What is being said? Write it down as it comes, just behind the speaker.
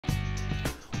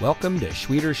Welcome to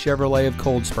Schwieters Chevrolet of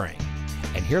Cold Spring.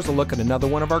 And here's a look at another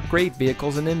one of our great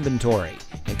vehicles in inventory.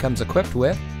 It comes equipped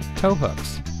with tow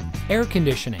hooks, air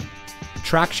conditioning,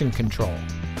 traction control,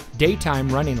 daytime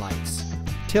running lights,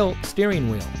 tilt steering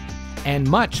wheel, and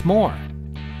much more.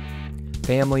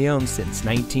 Family owned since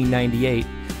 1998,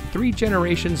 3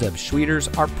 generations of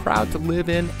Schwieters are proud to live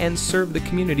in and serve the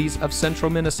communities of central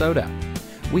Minnesota.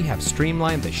 We have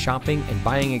streamlined the shopping and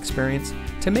buying experience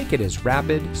to make it as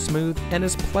rapid, smooth, and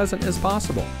as pleasant as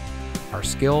possible. Our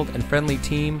skilled and friendly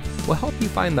team will help you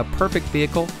find the perfect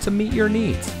vehicle to meet your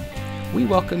needs. We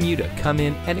welcome you to come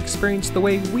in and experience the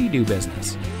way we do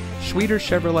business. Schwieters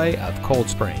Chevrolet of Cold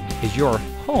Spring is your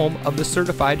home of the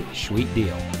certified Schwiet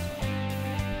deal.